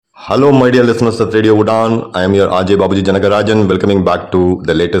Hello, my dear listeners of Radio Udan. I am your RJ Babuji Janagarajan, welcoming back to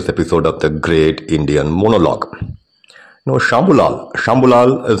the latest episode of the Great Indian Monologue.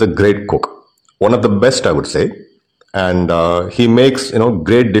 Shambulal is a great cook, one of the best, I would say, and he makes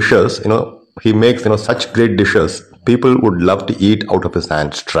great dishes. He makes such great dishes. People would love to eat out of his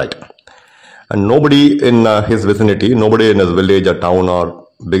hands, right? And nobody in his vicinity, nobody in his village or town or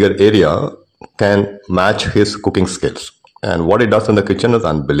bigger area can match his cooking skills. And what he does in the kitchen is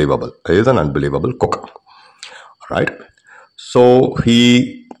unbelievable. He is an unbelievable cook, right? So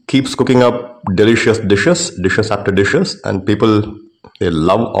he keeps cooking up delicious dishes after dishes, and people, they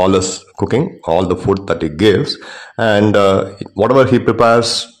love all his cooking, all the food that he gives, and whatever he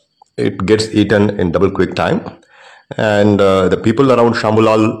prepares, it gets eaten in double quick time. And the people around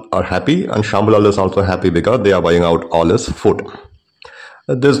Shambulal are happy, and Shambulal is also happy because they are buying out all his food.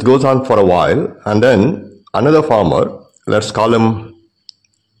 This goes on for a while, and then another farmer, let's call him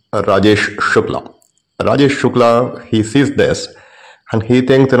Rajesh Shukla. Rajesh Shukla, he sees this and he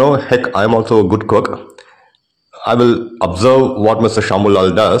thinks, heck, I'm also a good cook. I will observe what Mr.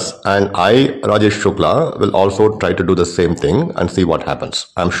 Shambulal does, and I, Rajesh Shukla, will also try to do the same thing and see what happens.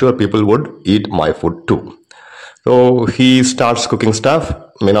 I'm sure people would eat my food too. So he starts cooking stuff,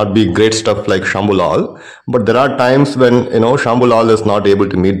 may not be great stuff like Shambulal, but there are times when, Shambulal is not able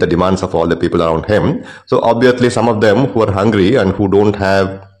to meet the demands of all the people around him. So obviously some of them who are hungry and who don't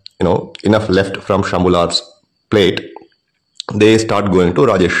have, enough left from Shambulal's plate, they start going to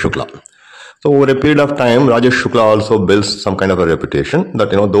Rajesh Shukla. So over a period of time, Rajesh Shukla also builds some kind of a reputation that,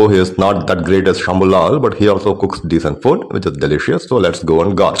 though he is not that great as Shambulal, but he also cooks decent food, which is delicious. So let's go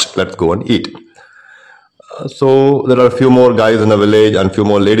and gorge, let's go and eat. So there are a few more guys in the village and few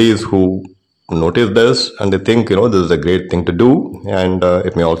more ladies who notice this, and they think, this is a great thing to do, and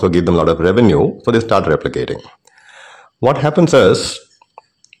it may also give them a lot of revenue. So they start replicating. What happens is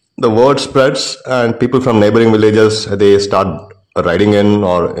the word spreads, and people from neighboring villages, they start riding in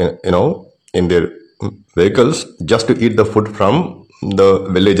or in their vehicles just to eat the food from the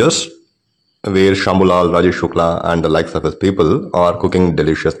villages where Shambulal, Rajesh Shukla and the likes of his people are cooking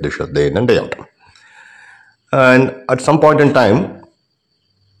delicious dishes day in and day out. And at some point in time,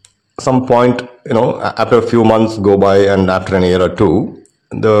 after a few months go by and after a year or two,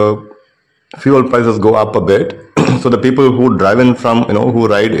 the fuel prices go up a bit. So the people who drive in from, who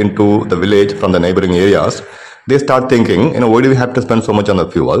ride into the village from the neighboring areas, they start thinking, why do we have to spend so much on the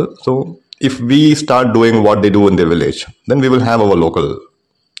fuel? So if we start doing what they do in their village, then we will have our local,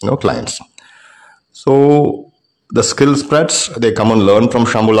 clients. So the skill spreads, they come and learn from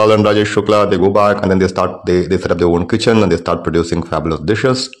Shambulal and Rajesh Shukla, they go back and then they set up their own kitchen and they start producing fabulous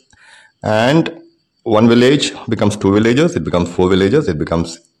dishes. And one village becomes 2 villages, it becomes 4 villages, it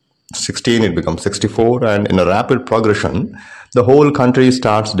becomes 16, it becomes 64, and in a rapid progression, the whole country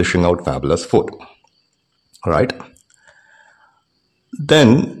starts dishing out fabulous food. Right?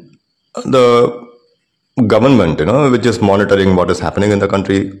 Then the government, which is monitoring what is happening in the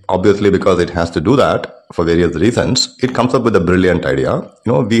country, obviously because it has to do that for various reasons, it comes up with a brilliant idea.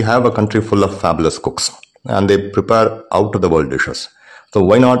 We have a country full of fabulous cooks and they prepare out of the world dishes. So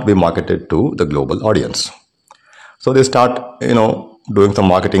why not we market it to the global audience? So they start, doing some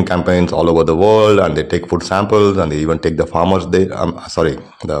marketing campaigns all over the world, and they take food samples and they even take the farmers.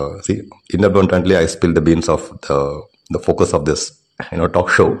 Inadvertently I spilled the beans of the focus of this, talk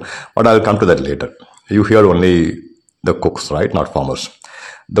show, but I'll come to that later. You hear only the cooks, right? Not farmers.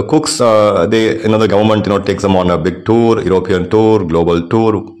 The cooks, the government, takes them on a big tour, European tour, global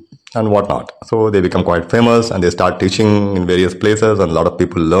tour, and whatnot. So they become quite famous, and they start teaching in various places, and a lot of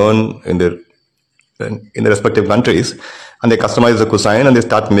people learn in their respective countries, and they customize the cuisine, and they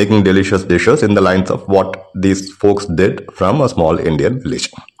start making delicious dishes in the lines of what these folks did from a small Indian village.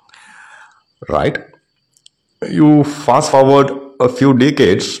 Right? You fast forward a few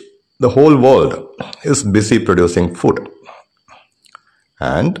decades, the whole world is busy producing food.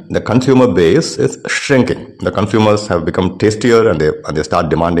 And the consumer base is shrinking. The consumers have become tastier and they start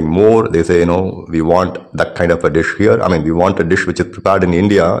demanding more. They say, we want that kind of a dish here. We want a dish which is prepared in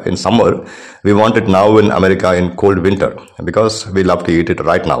India in summer. We want it now in America in cold winter because we love to eat it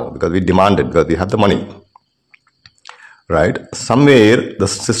right now because we demand it because we have the money. Right? Somewhere the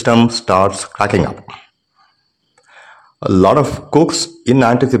system starts cracking up. A lot of cooks, in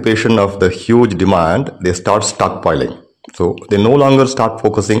anticipation of the huge demand, they start stockpiling. So they no longer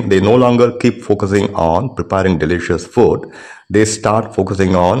keep focusing on preparing delicious food. They start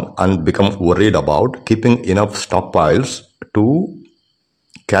focusing on and become worried about keeping enough stockpiles to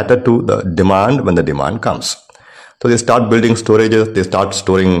cater to the demand when the demand comes. So they start building storages, they start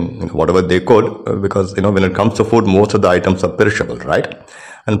storing whatever they could because, when it comes to food, most of the items are perishable, right?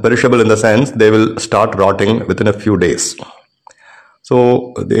 And perishable in the sense they will start rotting within a few days.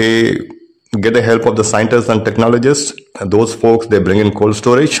 So they get the help of the scientists and technologists, and those folks, they bring in cold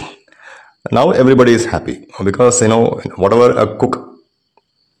storage. Now everybody is happy because, whatever a cook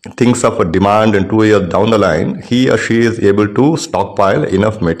thinks of a demand in 2 years down the line, he or she is able to stockpile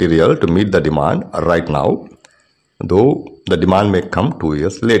enough material to meet the demand right now, though the demand may come 2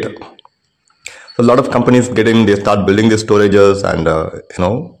 years later. So a lot of companies get in, they start building these storages, and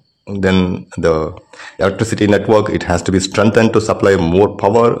then the electricity network, it has to be strengthened to supply more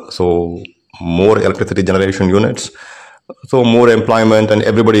power, so more electricity generation units, so more employment, and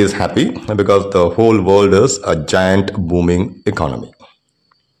everybody is happy because the whole world is a giant booming economy.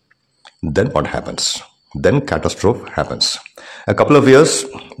 Then what happens? Then catastrophe happens. A couple of years,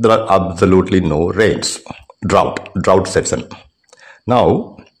 there are absolutely no rains. Drought sets in.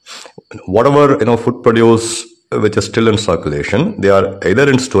 Now, whatever food produce which is still in circulation, they are either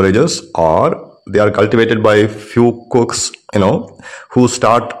in storages or they are cultivated by few cooks, who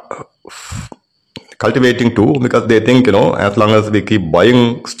start cultivating too, because they think, as long as we keep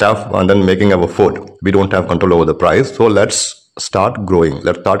buying stuff and then making our food, we don't have control over the price. So let's start growing.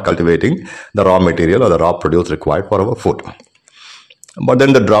 Let's start cultivating the raw material or the raw produce required for our food. But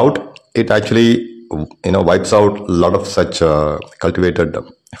then the drought, it actually, wipes out a lot of such cultivated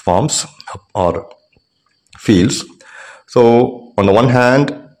farms or fields. So on the one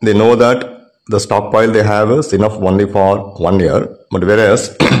hand, they know that the stockpile they have is enough only for 1 year, but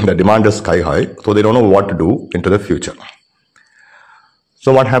whereas the demand is sky high, so they don't know what to do into the future.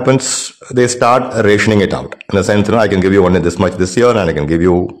 So what happens? They start rationing it out. In the sense, I can give you only this much this year, and I can give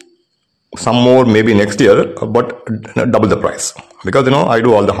you some more maybe next year, but double the price. Because, I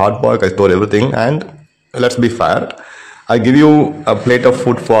do all the hard work, I store everything, and let's be fair. I give you a plate of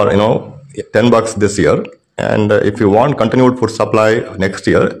food for, $10 this year. And if you want continued food supply next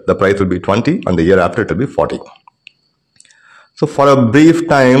year, the price will be 20, and the year after it will be 40. So for a brief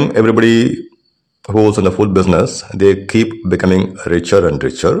time, everybody who's in the food business, they keep becoming richer and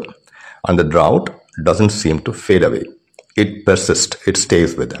richer, and the drought doesn't seem to fade away. It persists, it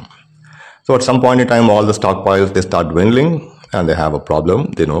stays with them. So at some point in time, all the stockpiles, they start dwindling and they have a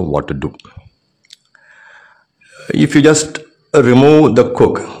problem. They know what to do. If you just remove the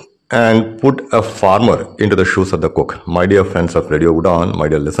cook and put a farmer into the shoes of the cook, my dear friends of Radio Udon, my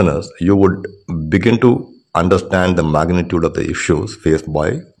dear listeners, you would begin to understand the magnitude of the issues faced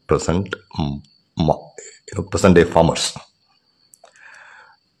by present day farmers.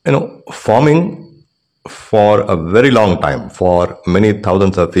 Farming for a very long time, for many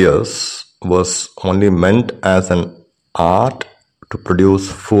thousands of years, was only meant as an art to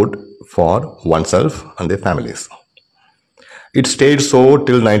produce food for oneself and their families. It stayed so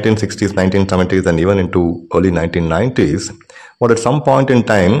till 1960s, 1970s, and even into early 1990s. But at some point in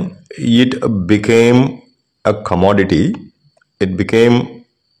time, it became a commodity. It became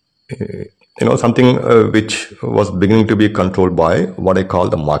something which was beginning to be controlled by what I call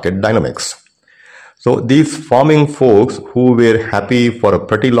the market dynamics. So these farming folks who were happy for a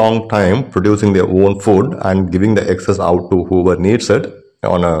pretty long time producing their own food and giving the excess out to whoever needs it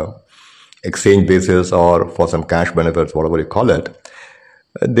on a exchange basis or for some cash benefits, whatever you call it,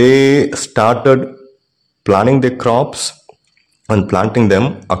 they started planning their crops and planting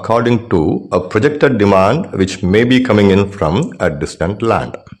them according to a projected demand which may be coming in from a distant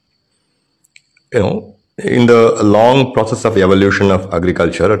land. In the long process of evolution of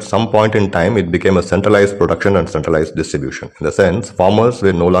agriculture, at some point in time, it became a centralized production and centralized distribution. In the sense, farmers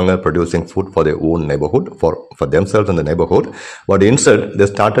were no longer producing food for their own neighborhood, for themselves and the neighborhood, but instead they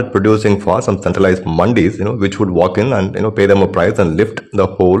started producing for some centralized mandis, which would walk in and pay them a price and lift the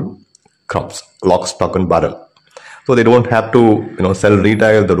whole crops, lock, stock, and barrel. So they don't have to, sell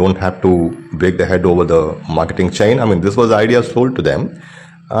retail. They don't have to break the head over the marketing chain. I mean, this was the idea sold to them,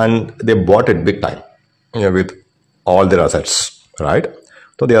 and they bought it big time. With all their assets, right?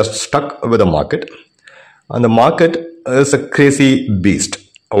 So they are stuck with the market, and the market is a crazy beast.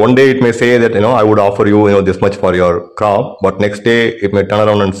 One day it may say that, I would offer you, this much for your crop, but next day it may turn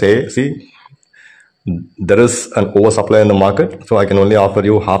around and say, see, there is an oversupply in the market, so I can only offer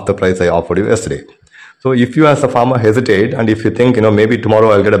you half the price I offered you yesterday. So if you as a farmer hesitate, and if you think, maybe tomorrow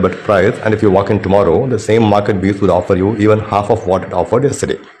I'll get a better price, and if you walk in tomorrow, the same market beast would offer you even half of what it offered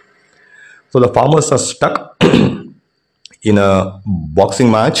yesterday. So the farmers are stuck in a boxing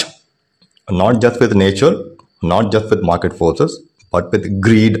match, not just with nature, not just with market forces, but with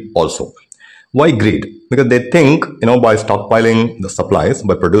greed also. Why greed? Because they think, by stockpiling the supplies,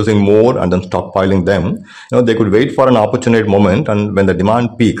 by producing more and then stockpiling them, they could wait for an opportune moment, and when the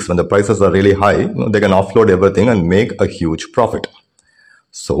demand peaks, when the prices are really high, they can offload everything and make a huge profit.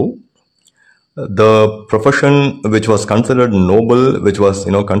 So the profession which was considered noble, which was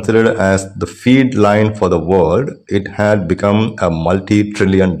considered as the feed line for the world, it had become a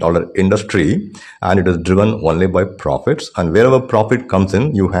multi-trillion-dollar industry, and it is driven only by profits. And wherever profit comes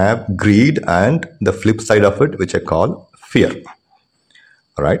in, you have greed and the flip side of it, which I call fear.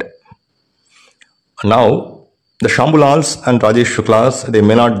 All right. Now, the Shambulals and Rajesh Shuklas, they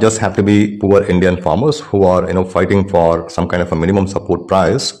may not just have to be poor Indian farmers who are, fighting for some kind of a minimum support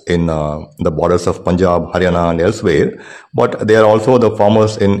price in the borders of Punjab, Haryana, and elsewhere, but they are also the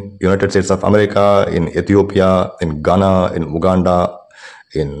farmers in United States of America, in Ethiopia, in Ghana, in Uganda,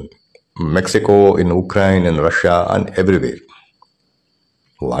 in Mexico, in Ukraine, in Russia, and everywhere.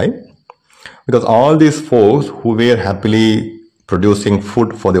 Why? Because all these folks who were happily producing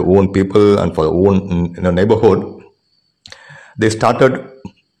food for their own people and for their own neighborhood, they started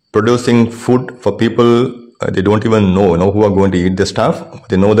producing food for people they don't even know who are going to eat this stuff.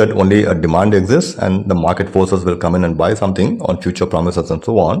 They know that only a demand exists and the market forces will come in and buy something on future promises and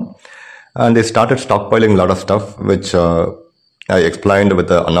so on. And they started stockpiling a lot of stuff, which I explained with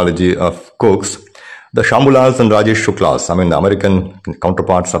the analogy of cooks. The Shambulals and Rajesh Shuklas, the American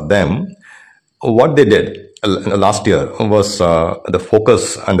counterparts of them, what they did last year was the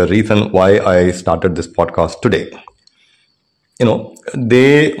focus and the reason why I started this podcast today.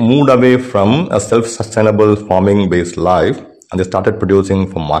 They moved away from a self-sustainable farming-based life and they started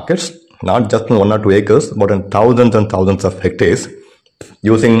producing for markets, not just in 1 or 2 acres, but in thousands and thousands of hectares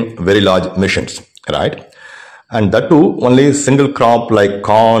using very large machines, right? And that too, only single crop like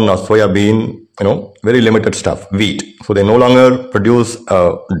corn or soya bean, very limited stuff, wheat. So they no longer produce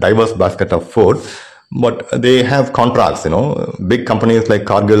a diverse basket of food, but they have contracts, big companies like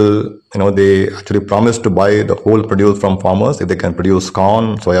Cargill, they actually promise to buy the whole produce from farmers if they can produce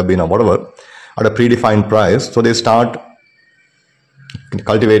corn, soya bean or whatever at a predefined price. So they start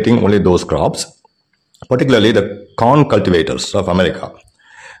cultivating only those crops, particularly the corn cultivators of America.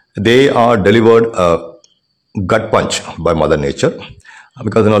 They are delivered a gut punch by Mother Nature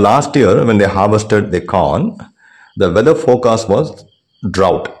because, last year when they harvested the corn, the weather forecast was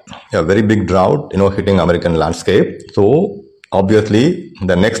drought, a very big drought, hitting American landscape. So obviously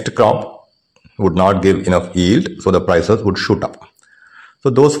the next crop would not give enough yield, so the prices would shoot up.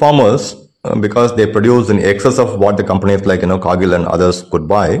 So those farmers, because they produce in excess of what the companies like Cargill and others could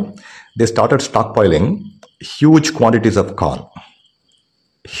buy, they started stockpiling huge quantities of corn.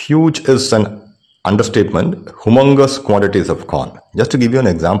 Huge is an understatement, humongous quantities of corn. Just to give you an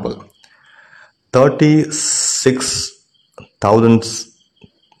example, 36,000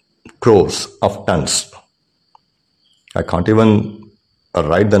 crores of tons. I can't even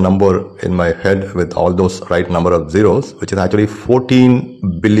write the number in my head with all those right number of zeros, which is actually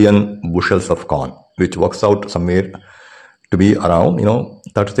 14 billion bushels of corn, which works out somewhere to be around,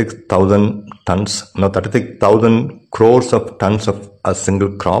 36,000 tons, 36,000 crores of tons of a single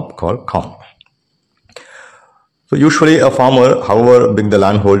crop called corn. So usually a farmer, however big the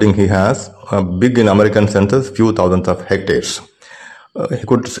land holding he has, big in American census, few thousands of hectares.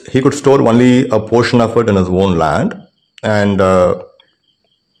 He could store only a portion of it in his own land. And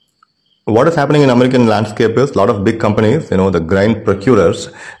what is happening in American landscape is a lot of big companies, the grain procurers,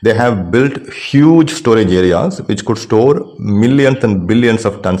 they have built huge storage areas which could store millions and billions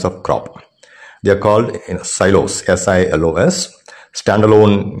of tons of crop. They are called silos, S-I-L-O-S,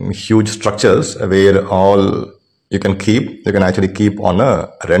 standalone huge structures where all you can actually keep on a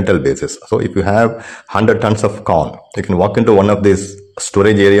rental basis. So if you have 100 tons of corn, you can walk into one of these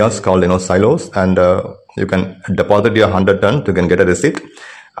storage areas called silos, and you can deposit your 100 tons. You can get a receipt,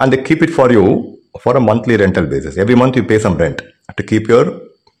 and they keep it for you for a monthly rental basis. Every month you pay some rent to keep your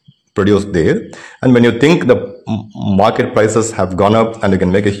produce there. And when you think the market prices have gone up and you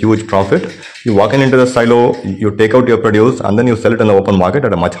can make a huge profit, you walk into the silo, you take out your produce, and then you sell it in the open market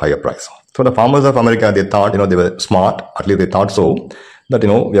at a much higher price. So the farmers of America, they thought, they were smart, at least they thought so, that,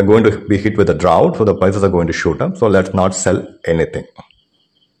 we are going to be hit with a drought, so the prices are going to shoot up, so let's not sell anything.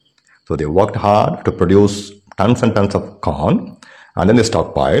 So they worked hard to produce tons and tons of corn, and then they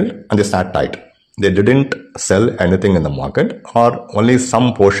stockpiled and they sat tight. They didn't sell anything in the market, or only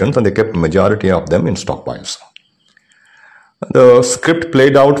some portions, and they kept majority of them in stockpiles. The script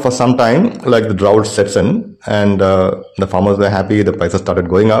played out for some time, like the drought sets in, and the farmers were happy. The prices started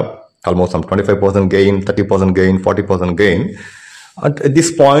going up, almost some 25% gain, 30% gain, 40% gain. At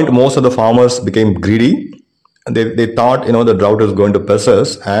this point, most of the farmers became greedy. They thought, the drought is going to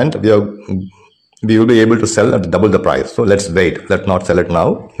persist, and we will be able to sell at double the price. So let's wait. Let's not sell it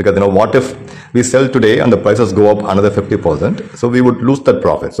now, because what if we sell today and the prices go up another 50%? So we would lose that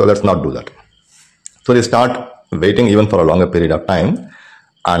profit. So let's not do that. So they start waiting even for a longer period of time.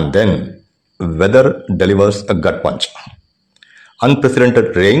 And then weather delivers a gut punch.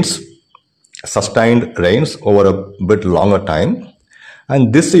 Unprecedented rains, sustained rains over a bit longer time.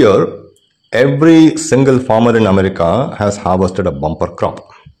 And this year, every single farmer in America has harvested a bumper crop,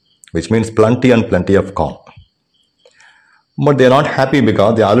 which means plenty and plenty of corn. But they're not happy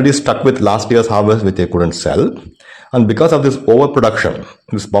because they're already stuck with last year's harvest which they couldn't sell. And because of this overproduction,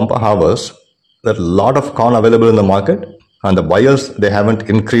 this bumper harvest, there's a lot of corn available in the market, and the buyers, they haven't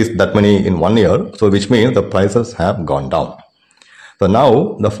increased that many in 1 year, so which means the prices have gone down. So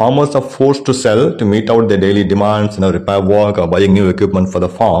now the farmers are forced to sell to meet out their daily demands, repair work or buying new equipment for the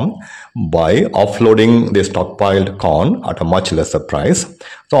farm by offloading their stockpiled corn at a much lesser price.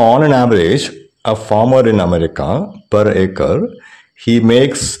 So on an average, a farmer in America per acre, he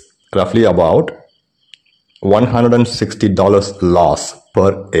makes roughly about $160 loss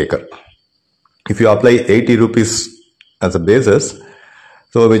per acre. If you apply 80 rupees as a basis,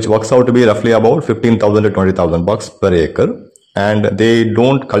 so which works out to be roughly about 15,000 to 20,000 bucks per acre. And they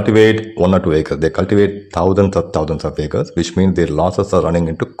don't cultivate 1 or 2 acres. They cultivate thousands of acres, which means their losses are running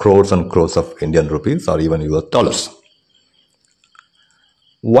into crores and crores of Indian rupees or even US dollars.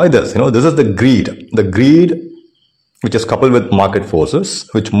 Why this? This is the greed. The greed which is coupled with market forces,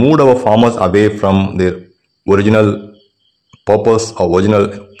 which moved our farmers away from their original purpose or original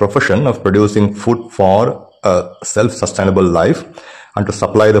profession of producing food for a self-sustainable life and to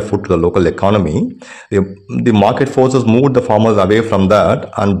supply the food to the local economy. The market forces moved the farmers away from that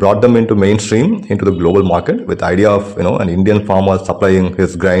and brought them into mainstream, into the global market, with the idea of an Indian farmer supplying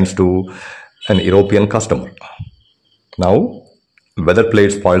his grains to an European customer. Now, weather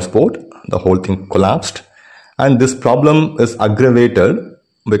played spoil sport, the whole thing collapsed, and this problem is aggravated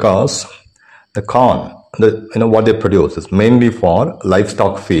because the corn, what they produce is mainly for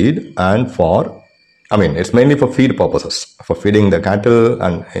livestock feed and it's mainly for feed purposes, for feeding the cattle,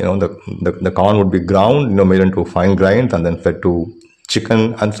 and the corn would be ground, made into fine grinds and then fed to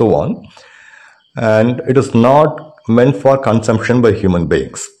chicken and so on. And it is not meant for consumption by human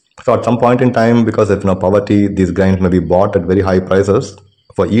beings. So at some point in time, because of poverty, these grains may be bought at very high prices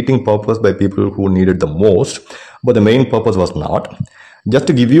for eating purpose by people who need it the most, but the main purpose was not. Just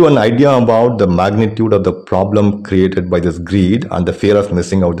to give you an idea about the magnitude of the problem created by this greed and the fear of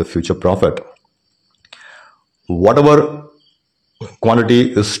missing out the future profit, whatever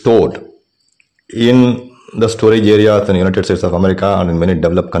quantity is stored in the storage areas in the United States of America and in many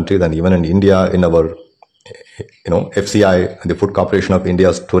developed countries and even in India, in our FCI, the Food Corporation of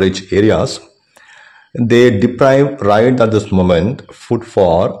India's storage areas, they deprive right at this moment food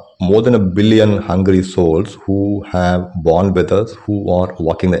for more than 1 billion hungry souls who have born with us, who are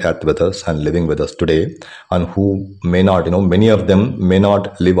walking the earth with us and living with us today, and who may not, many of them may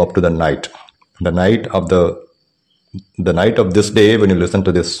not live up to the night. The night of this day, when you listen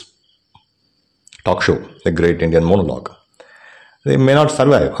to this talk show, the Great Indian Monologue, they may not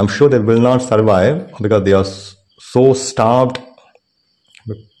survive. I'm sure they will not survive because they are so starved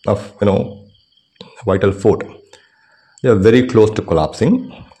of, vital food. They are very close to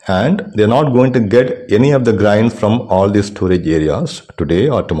collapsing, and they're not going to get any of the grains from all these storage areas today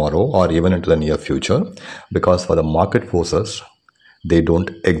or tomorrow or even into the near future, because for the market forces, they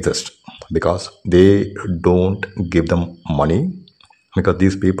don't exist, because they don't give them money, because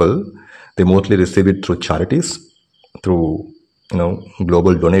these people, they mostly receive it through charities, through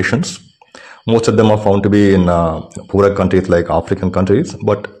global donations. Most of them are found to be in poorer countries like African countries,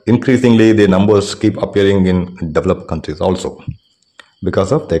 but increasingly their numbers keep appearing in developed countries also,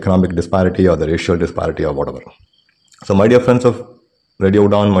 because of the economic disparity or the racial disparity or whatever. So my dear friends of Radio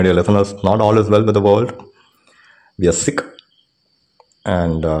Dawn, my dear listeners, not all is well with the world. We are sick.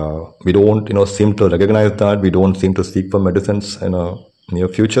 And we don't, seem to recognize that. We don't seem to seek for medicines in a near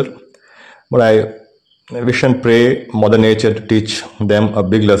future. But I wish and pray Mother Nature to teach them a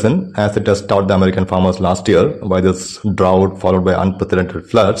big lesson, as it has taught the American farmers last year by this drought followed by unprecedented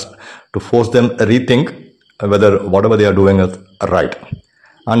floods, to force them rethink whether whatever they are doing is right.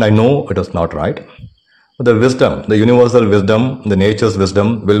 And I know it is not right. The wisdom, the universal wisdom, the nature's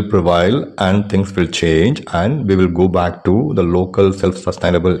wisdom will prevail, and things will change, and we will go back to the local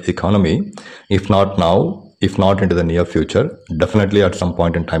self-sustainable economy, if not now, if not into the near future, definitely at some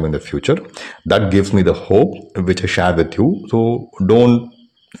point in time in the future. That gives me the hope which I share with you. So don't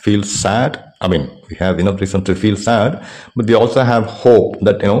feel sad. We have enough reason to feel sad, but we also have hope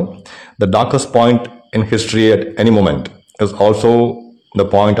that, the darkest point in history at any moment is also the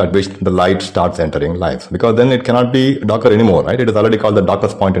point at which the light starts entering lives, because then it cannot be darker anymore, right? It is already called the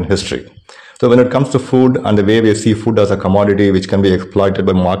darkest point in history. So when it comes to food and the way we see food as a commodity which can be exploited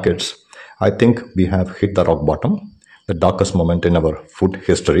by markets, I think we have hit the rock bottom. the darkest moment in our food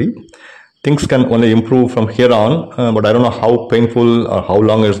history. Things can only improve from here on, but I don't know how painful or how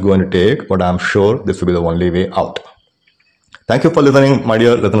long it's going to take, but I'm sure this will be the only way out. Thank you for listening, my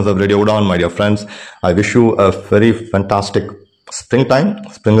dear listeners of Radio Udon, my dear friends. I wish you a very fantastic springtime.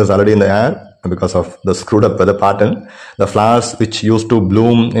 Spring is already in the air because of the screwed up weather pattern. The flowers which used to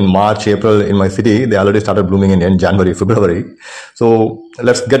bloom in March, April in my city, they already started blooming in January, February. So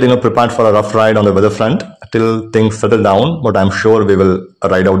let's get prepared for a rough ride on the weather front till things settle down. But I'm sure we will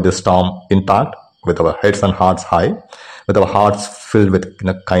ride out this storm intact with our heads and hearts high, with our hearts filled with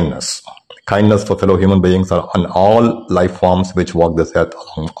kindness. Kindness for fellow human beings and all life forms which walk this earth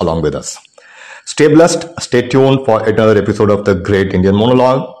along with us. Stay blessed. Stay tuned for another episode of the Great Indian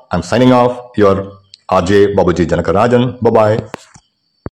Monologue. I'm signing off. Your RJ Babuji Janakarajan. Bye-bye.